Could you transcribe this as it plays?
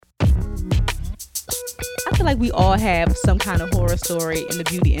feel like we all have some kind of horror story in the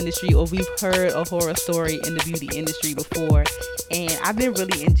beauty industry, or we've heard a horror story in the beauty industry before. And I've been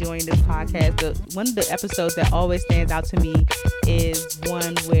really enjoying this podcast. One of the episodes that always stands out to me is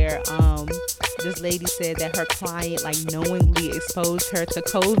one where this lady said that her client like knowingly exposed her to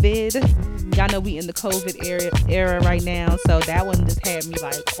COVID. Y'all know we in the COVID era right now, so that one just had me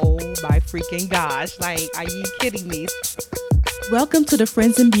like, oh my freaking gosh, like, are you kidding me? Welcome to the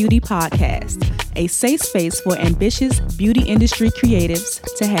Friends in Beauty podcast, a safe space for ambitious beauty industry creatives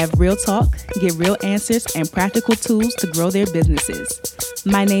to have real talk, get real answers, and practical tools to grow their businesses.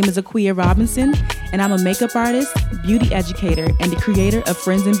 My name is Aquia Robinson, and I'm a makeup artist, beauty educator, and the creator of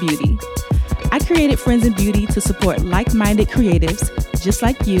Friends in Beauty. I created Friends in Beauty to support like-minded creatives, just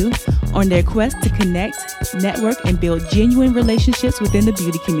like you, on their quest to connect, network, and build genuine relationships within the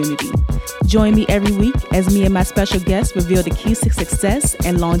beauty community. Join me every week as me and my special guests reveal the keys to success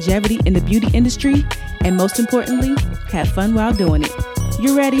and longevity in the beauty industry, and most importantly, have fun while doing it.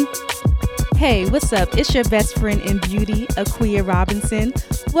 You ready? Hey, what's up? It's your best friend in beauty, Aquia Robinson.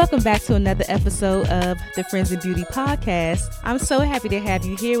 Welcome back to another episode of the Friends in Beauty podcast. I'm so happy to have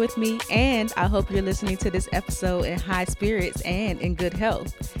you here with me, and I hope you're listening to this episode in high spirits and in good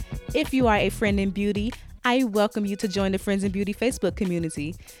health. If you are a friend in beauty, I welcome you to join the Friends in Beauty Facebook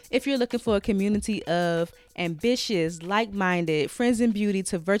community. If you're looking for a community of ambitious, like-minded friends in beauty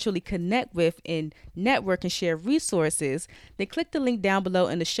to virtually connect with and network and share resources, then click the link down below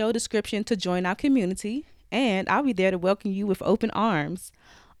in the show description to join our community, and I'll be there to welcome you with open arms.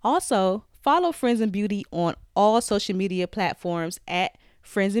 Also, follow Friends in Beauty on all social media platforms at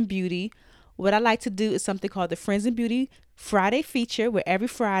Friends in Beauty. What I like to do is something called the Friends in Beauty Friday feature, where every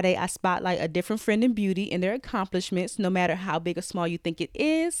Friday I spotlight a different friend in beauty and their accomplishments, no matter how big or small you think it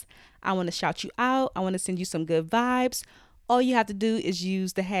is. I want to shout you out. I want to send you some good vibes. All you have to do is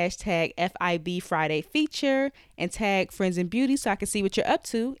use the hashtag FIB Friday feature and tag Friends in Beauty so I can see what you're up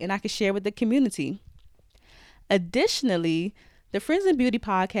to and I can share with the community. Additionally, the Friends in Beauty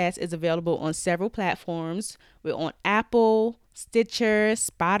podcast is available on several platforms. We're on Apple, Stitcher,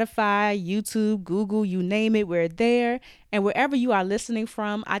 Spotify, YouTube, Google, you name it, we're there. And wherever you are listening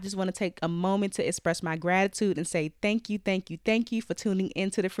from, I just want to take a moment to express my gratitude and say thank you for tuning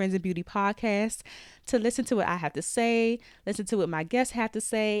into the Friends in Beauty podcast, to listen to what I have to say, listen to what my guests have to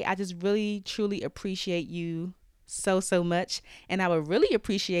say. I just really, truly appreciate you so much, and I would really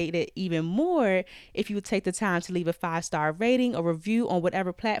appreciate it even more if you would take the time to leave a 5-star rating or review on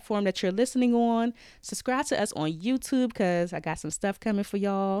whatever platform that you're listening on. Subscribe to us on YouTube because I got some stuff coming for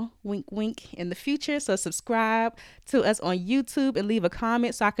y'all, wink wink, in the future. So subscribe to us on YouTube and leave a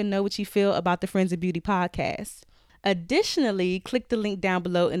comment so I can know what you feel about the Friends in Beauty podcast. Additionally, click the link down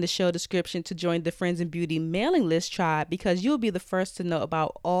below in the show description to join the Friends in Beauty mailing list tribe, because you'll be the first to know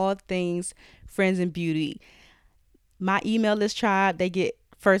about all things Friends in Beauty. My email list tribe, they get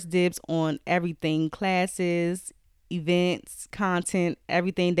first dibs on everything, classes, events, content,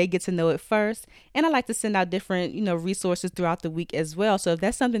 everything. They get to know it first. And I like to send out different, resources throughout the week as well. So if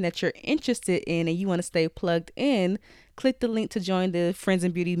that's something that you're interested in and you want to stay plugged in, click the link to join the Friends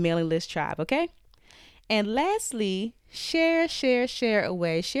in Beauty mailing list tribe, okay? And lastly, share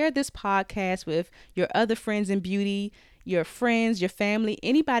away. Share this podcast with your other friends in beauty, your friends, your family,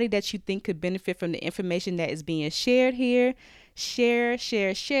 anybody that you think could benefit from the information that is being shared here. Share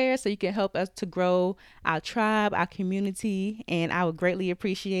so you can help us to grow our tribe, our community, and I would greatly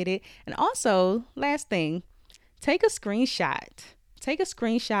appreciate it. And also, last thing, take a screenshot. Take a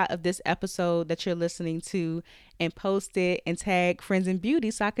screenshot of this episode that you're listening to and post it and tag Friends in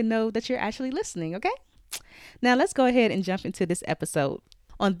Beauty so I can know that you're actually listening, okay? Now let's go ahead and jump into this episode.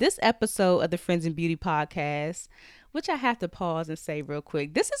 On this episode of the Friends in Beauty podcast, which I have to pause and say real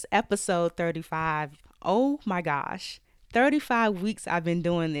quick, this is episode 35. Oh my gosh, 35 weeks I've been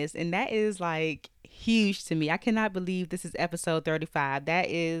doing this, and that is like huge to me. I cannot believe this is episode 35. That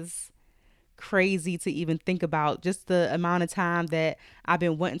is crazy to even think about, just the amount of time that I've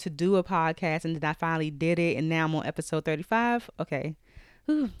been wanting to do a podcast, and then I finally did it, and now I'm on episode 35. Okay.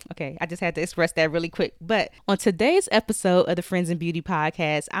 Okay, I just had to express that really quick. But on today's episode of the Friends in Beauty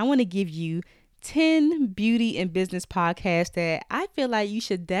podcast, I want to give you 10 beauty and business podcasts that I feel like you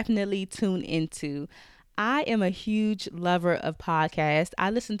should definitely tune into. I am a huge lover of podcasts.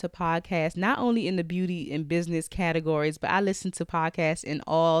 I listen to podcasts not only in the beauty and business categories, but I listen to podcasts in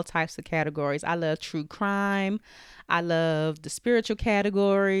all types of categories. I love true crime. I love the spiritual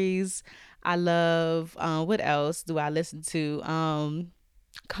categories. I love, what else do I listen to?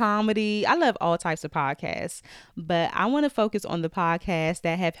 comedy. I love all types of podcasts, but I want to focus on the podcasts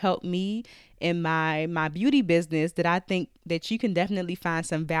that have helped me in my beauty business that I think that you can definitely find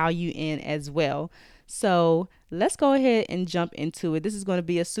some value in as well. So let's go ahead and jump into it. This is going to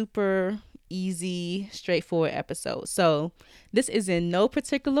be a super easy, straightforward episode. So this is in no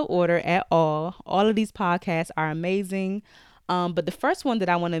particular order at all. All of these podcasts are amazing. But the first one that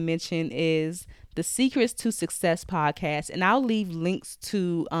I want to mention is the Secrets to Success podcast. And I'll leave links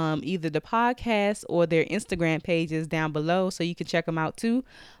to either the podcast or their Instagram pages down below so you can check them out too.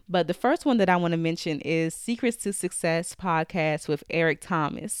 But the first one that I want to mention is Secrets to Success podcast with Eric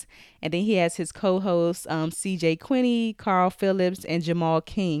Thomas. And then he has his co hosts, CJ Quinney, Carl Phillips, and Jamal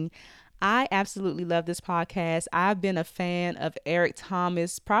King. I absolutely love this podcast. I've been a fan of Eric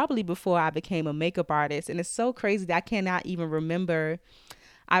Thomas probably before I became a makeup artist. And it's so crazy that I cannot even remember.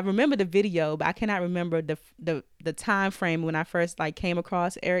 I remember the video, but I cannot remember the time frame when I first like came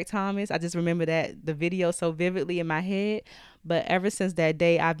across Eric Thomas. I just remember that the video so vividly in my head. But ever since that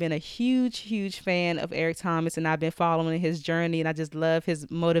day, I've been a huge fan of Eric Thomas, and I've been following his journey, and I just love his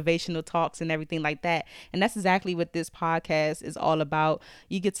motivational talks and everything like that. And that's exactly what this podcast is all about.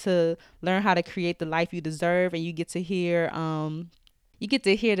 You get to learn how to create the life you deserve, and you get to hear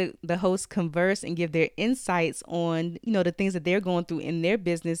the hosts converse and give their insights on, the things that they're going through in their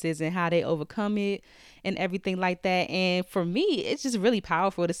businesses and how they overcome it and everything like that. And for me, it's just really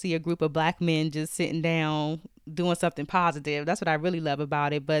powerful to see a group of Black men just sitting down doing something positive. That's what I really love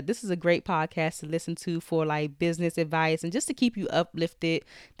about it. But this is a great podcast to listen to for like business advice and just to keep you uplifted.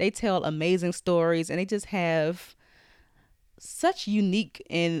 They tell amazing stories, and they just have such unique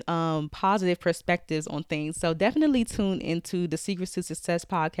and positive perspectives on things. So definitely tune into the Secrets to Success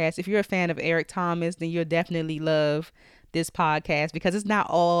podcast. If you're a fan of Eric Thomas, then you'll definitely love this podcast because it's not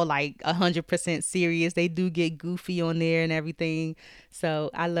all like 100% serious. They do get goofy on there and everything. So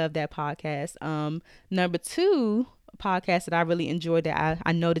I love that podcast. Number two podcast that I really enjoyed that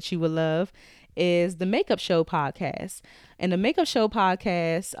I know that you will love is the Makeup Show podcast. And the Makeup Show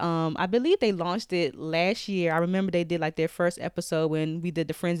podcast, I believe they launched it last year. I remember they did like their first episode when we did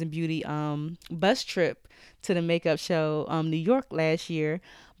the Friends in Beauty bus trip to the Makeup Show New York last year.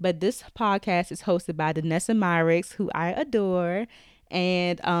 But this podcast is hosted by Danessa Myricks, who I adore,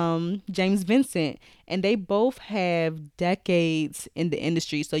 and James Vincent. And they both have decades in the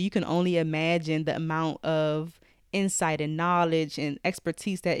industry. So you can only imagine the amount of insight and knowledge and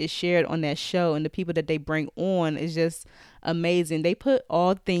expertise that is shared on that show, and the people that they bring on is just amazing. They put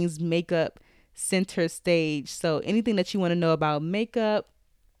all things makeup center stage. So anything that you want to know about makeup,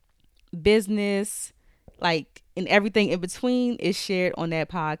 business, like, and everything in between is shared on that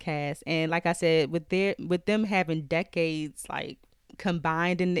podcast. And like I said, with them having decades like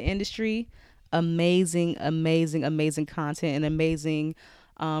combined in the industry, amazing content and amazing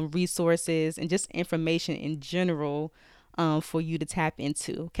resources and just information in general for you to tap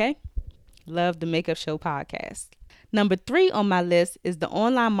into. Okay. Love the Makeup Show podcast. Number 3 on my list is the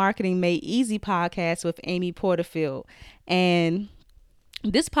Online Marketing Made Easy podcast with Amy Porterfield. And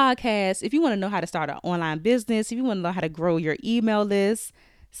this podcast, if you want to know how to start an online business, if you want to know how to grow your email list,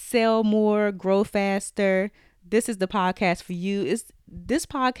 sell more, grow faster, this is the podcast for you. This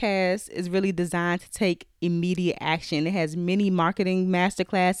podcast is really designed to take immediate action. It has many marketing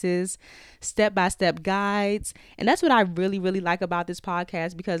masterclasses, step-by-step guides. And that's what I really like about this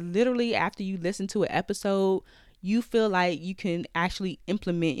podcast, because literally after you listen to an episode, you feel like you can actually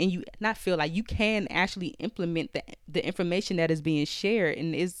implement, and you not feel like you can actually implement the information that is being shared.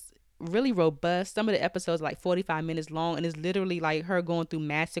 And it's really robust. Some of the episodes are like 45 minutes long, and it's literally like her going through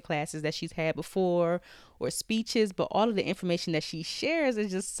master classes that she's had before or speeches, but all of the information that she shares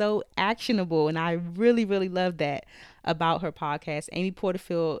is just so actionable. And I really love that about her podcast. Amy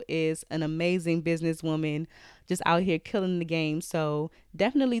Porterfield is an amazing businesswoman, just out here killing the game. So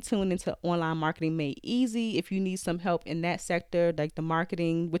definitely tune into Online Marketing Made Easy if you need some help in that sector, like the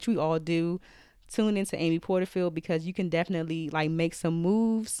marketing, which we all do. Tune into Amy Porterfield, because you can definitely like make some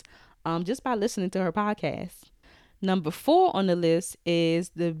moves just by listening to her podcast. Number 4 on the list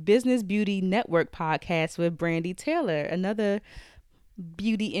is the Business Beauty Network podcast with Brandy Taylor, another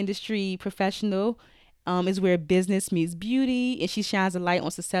beauty industry professional. Is where business meets beauty, and she shines a light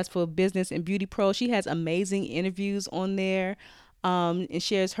on successful business and beauty pros. She has amazing interviews on there, and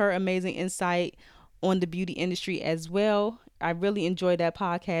shares her amazing insight on the beauty industry as well. I really enjoyed that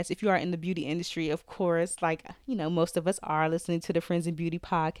podcast. If you are in the beauty industry, of course, like, most of us are listening to the Friends in Beauty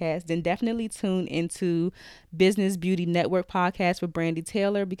podcast, then definitely tune into Business Beauty Network podcast with Brandy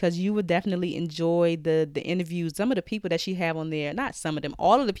Taylor, because you would definitely enjoy the interviews. Some of the people that she have on there, not some of them,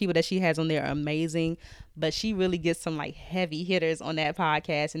 all of the people that she has on there are amazing, but she really gets some like heavy hitters on that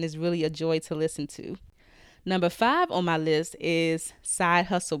podcast, and it's really a joy to listen to. Number 5 on my list is Side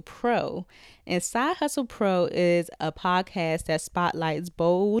Hustle Pro. And Side Hustle Pro is a podcast that spotlights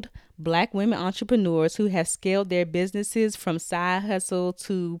bold Black women entrepreneurs who have scaled their businesses from side hustle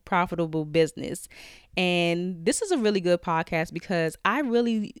to profitable business. And this is a really good podcast because I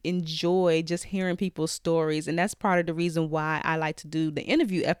really enjoy just hearing people's stories. And that's part of the reason why I like to do the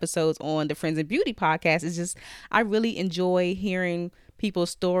interview episodes on the Friends in Beauty podcast. Is just I really enjoy hearing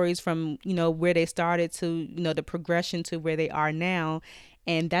people's stories from, where they started to, the progression to where they are now.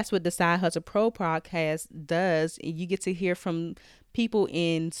 And that's what the Side Hustle Pro podcast does. And you get to hear from people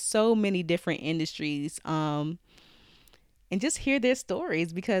in so many different industries, and just hear their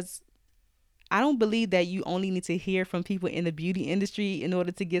stories, because I don't believe that you only need to hear from people in the beauty industry in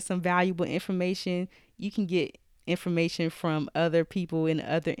order to get some valuable information. You can get information from other people in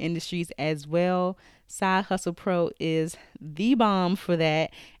other industries as well. Side Hustle Pro is the bomb for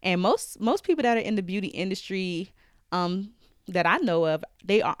that. And most people that are in the beauty industry, that I know of,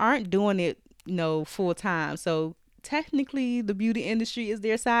 they aren't doing it, full time. So technically the beauty industry is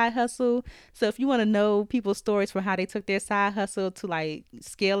their side hustle. So if you want to know people's stories for how they took their side hustle to like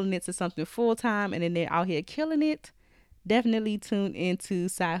scaling it to something full time and then they're out here killing it, definitely tune into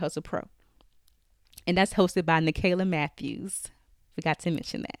Side Hustle Pro. And that's hosted by Nikayla Matthews. Forgot to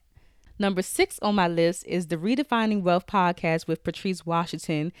mention that. Number 6 on my list is the Redefining Wealth podcast with Patrice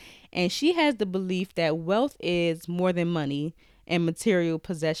Washington. And she has the belief that wealth is more than money and material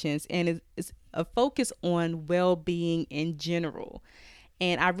possessions, and it's a focus on well-being in general.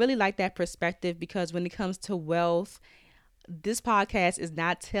 And I really like that perspective, because when it comes to wealth, this podcast is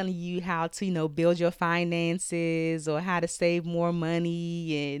not telling you how to, build your finances or how to save more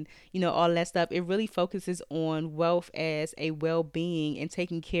money and, all that stuff. It really focuses on wealth as a well-being and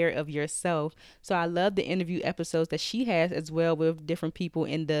taking care of yourself. So I love the interview episodes that she has as well with different people,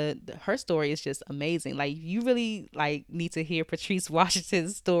 and her story is just amazing. Like, you really need to hear Patrice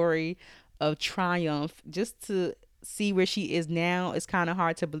Washington's story of triumph just to see where she is now. It's kind of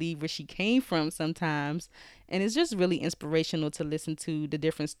hard to believe where she came from sometimes, and it's just really inspirational to listen to the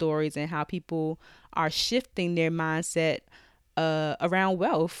different stories and how people are shifting their mindset around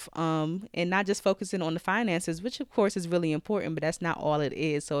wealth, and not just focusing on the finances, which of course is really important, but that's not all it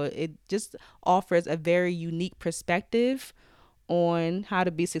is. So it just offers a very unique perspective on how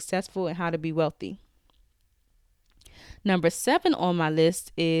to be successful and how to be wealthy. Number 7 on my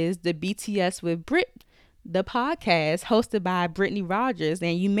list is the BTS with Brit, the podcast hosted by Brittany Rogers.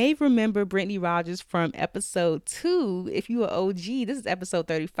 And you may remember Brittany Rogers from episode 2. If you are OG, this is episode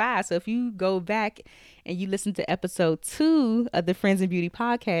 35. So if you go back and you listen to episode 2 of the Friends in Beauty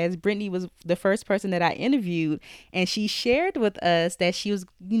podcast, Brittany was the first person that I interviewed. And she shared with us that she was,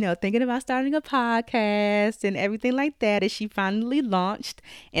 thinking about starting a podcast and everything like that. And she finally launched.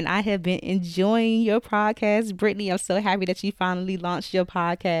 And I have been enjoying your podcast, Brittany. I'm so happy that you finally launched your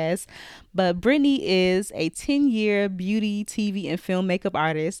podcast. But Brittany is a 10-year beauty, TV, and film makeup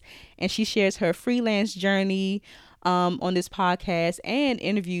artist, and she shares her freelance journey on this podcast and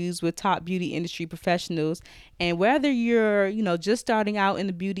interviews with top beauty industry professionals. And whether you're, just starting out in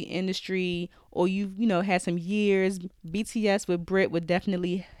the beauty industry or you've, had some years, BTS with Brit would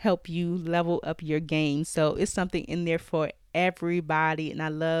definitely help you level up your game. So it's something in there for everybody. And I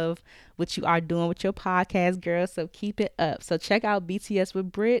love what you are doing with your podcast, girl. So keep it up. So check out BTS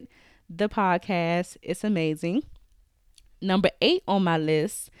with Brit, the podcast. It's amazing. Number 8 on my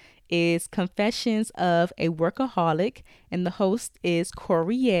list is Confessions of a Workaholic, and the host is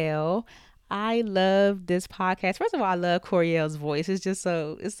Coriel. I love this podcast. First of all, I love Coriel's voice. It's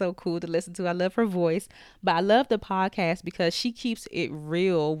so cool to listen to. I love her voice, but I love the podcast because she keeps it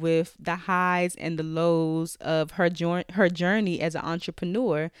real with the highs and the lows of her journey as an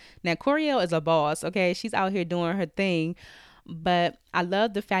entrepreneur. Now, Coriel is a boss, okay? She's out here doing her thing, but I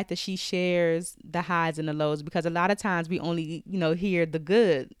love the fact that she shares the highs and the lows, because a lot of times we only, hear the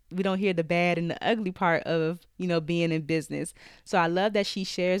good. We don't hear the bad and the ugly part of, being in business. So I love that she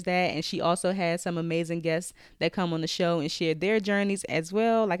shares that. And she also has some amazing guests that come on the show and share their journeys as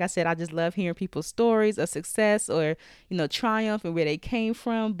well. Like I said, I just love hearing people's stories of success or, triumph and where they came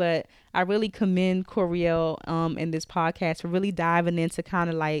from. But I really commend Coriel in this podcast for really diving into kind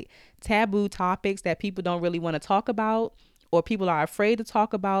of like taboo topics that people don't really want to talk about, or people are afraid to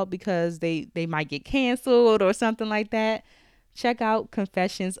talk about because they might get canceled or something like that. check out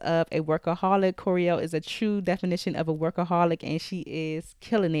Confessions of a Workaholic. Coriel is a true definition of a workaholic, and she is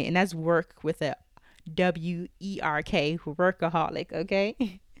killing it. And that's work with a WERK, workaholic,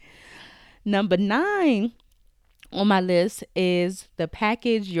 okay? Number 9 on my list is the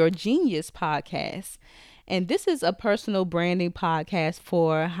Package Your Genius podcast. And this is a personal branding podcast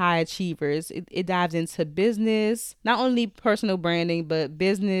for high achievers. It dives into business, not only personal branding, but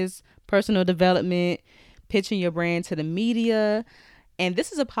business, personal development, pitching your brand to the media. And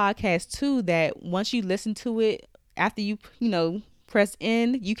this is a podcast too that once you listen to it, after you press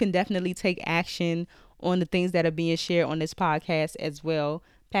in, you can definitely take action on the things that are being shared on this podcast as well.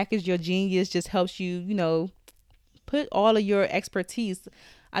 Package Your Genius just helps you, put all of your expertise.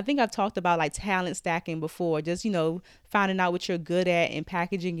 I think I've talked about like talent stacking before, just, finding out what you're good at and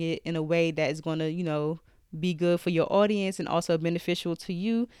packaging it in a way that is going to, be good for your audience and also beneficial to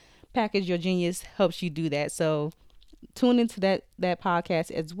you. Package Your Genius helps you do that. So tune into that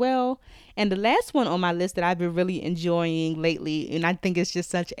podcast as well. And the last one on my list that I've been really enjoying lately, and I think it's just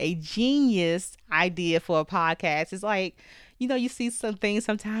such a genius idea for a podcast, is like, you see some things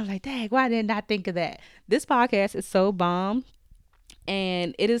sometimes like, dang, why didn't I think of that? This podcast is so bomb.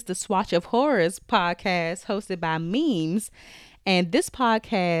 And it is the Swatch of Horrors podcast hosted by Memes. And this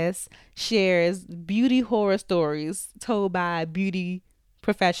podcast shares beauty horror stories told by beauty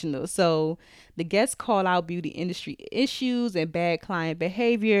professionals. So the guests call out beauty industry issues and bad client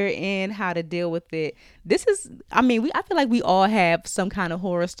behavior and how to deal with it. I feel like we all have some kind of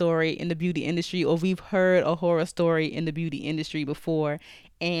horror story in the beauty industry, or we've heard a horror story in the beauty industry before.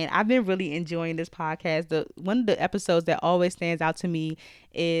 And I've been really enjoying this podcast. One of the episodes that always stands out to me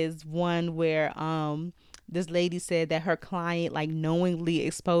is one where this lady said that her client like knowingly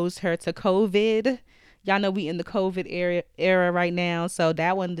exposed her to COVID. Y'all know we in the COVID era right now. So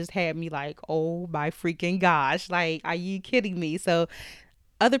that one just had me like, oh my freaking gosh. Like, are you kidding me? So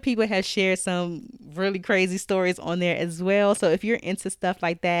other people have shared some really crazy stories on there as well. So if you're into stuff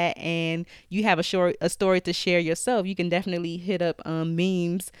like that and you have a story to share yourself, you can definitely hit up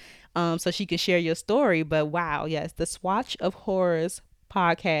Memes so she can share your story. But wow, yes, the Swatch of Horrors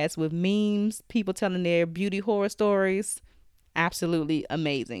podcast with Memes, people telling their beauty horror stories. Absolutely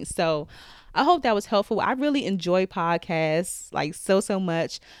amazing. So I hope that was helpful. I really enjoy podcasts like so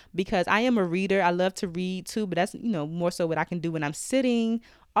much because I am a reader. I love to read too, but that's, more so what I can do when I'm sitting.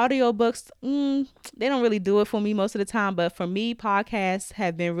 Audiobooks, they don't really do it for me most of the time. But for me, podcasts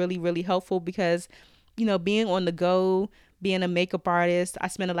have been really, really helpful because, being on the go, being a makeup artist, I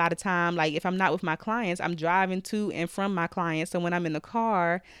spend a lot of time, like if I'm not with my clients, I'm driving to and from my clients. So when I'm in the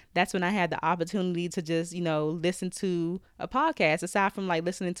car, that's when I had the opportunity to just, listen to a podcast. Aside from like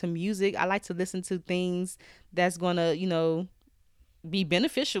listening to music, I like to listen to things that's going to, be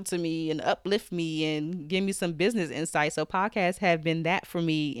beneficial to me and uplift me and give me some business insight. So podcasts have been that for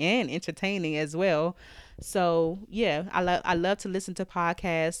me and entertaining as well. So yeah, I love to listen to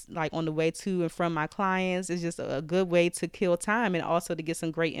podcasts like on the way to and from my clients. It's just a good way to kill time and also to get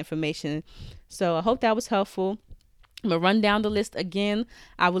some great information. So I hope that was helpful. I'm going to run down the list again.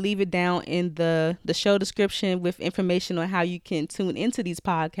 I will leave it down in the show description with information on how you can tune into these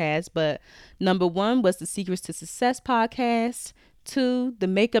podcasts. But number 1 was the Secrets to Success podcast. 2, the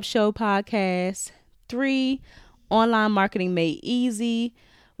Makeup Show podcast. 3, Online Marketing Made Easy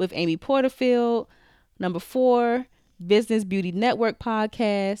with Amy Porterfield. Number 4, Business Beauty Network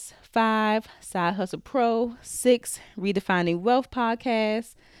podcast. 5, Side Hustle Pro. 6, Redefining Wealth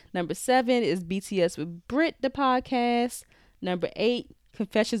podcast. Number 7 is BTS with Brit, the podcast. Number 8,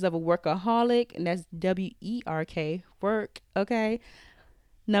 Confessions of a Workaholic, and that's WERK, work, okay?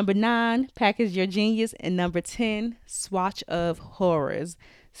 Number 9, Package Your Genius. And number 10, Swatch of Horrors.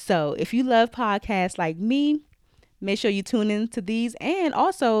 So if you love podcasts like me, make sure you tune in to these. And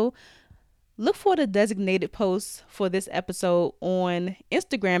also look for the designated posts for this episode on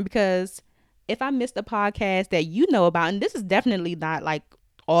Instagram, because if I missed a podcast that you know about, and this is definitely not like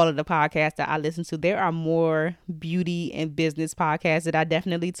all of the podcasts that I listen to, there are more beauty and business podcasts that I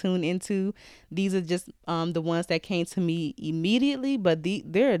definitely tune into. These are just the ones that came to me immediately, but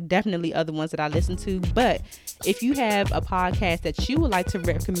there are definitely other ones that I listen to. But if you have a podcast that you would like to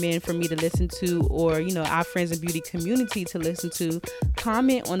recommend for me to listen to, or our Friends in Beauty community to listen to,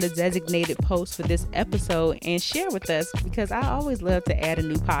 comment on the designated post for this episode and share with us, because I always love to add a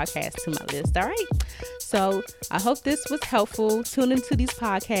new podcast to my list. All right, so I hope this was helpful. Tune into these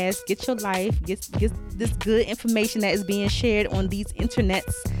podcasts, get your life, get this good information that is being shared on these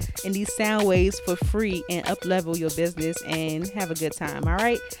internets and these sound waves for free, and up level your business and have a good time. All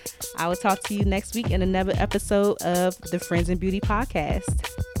right, I will talk to you next week in another episode of the Friends in Beauty podcast.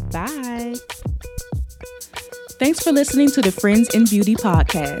 Bye. Thanks for listening to the Friends in Beauty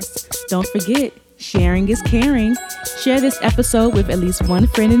podcast. Don't forget, sharing is caring. Share this episode with at least one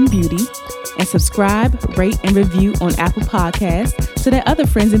friend in beauty, and subscribe, rate, and review on Apple Podcasts so that other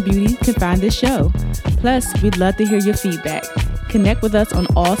friends in beauty can find this show. Plus, we'd love to hear your feedback. Connect with us on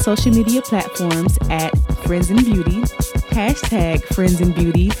all social media platforms at Friends in Beauty, #Friends in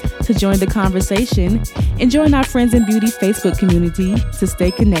Beauty to join the conversation, and join our Friends in Beauty Facebook community to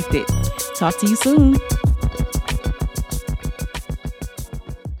stay connected. Talk to you soon.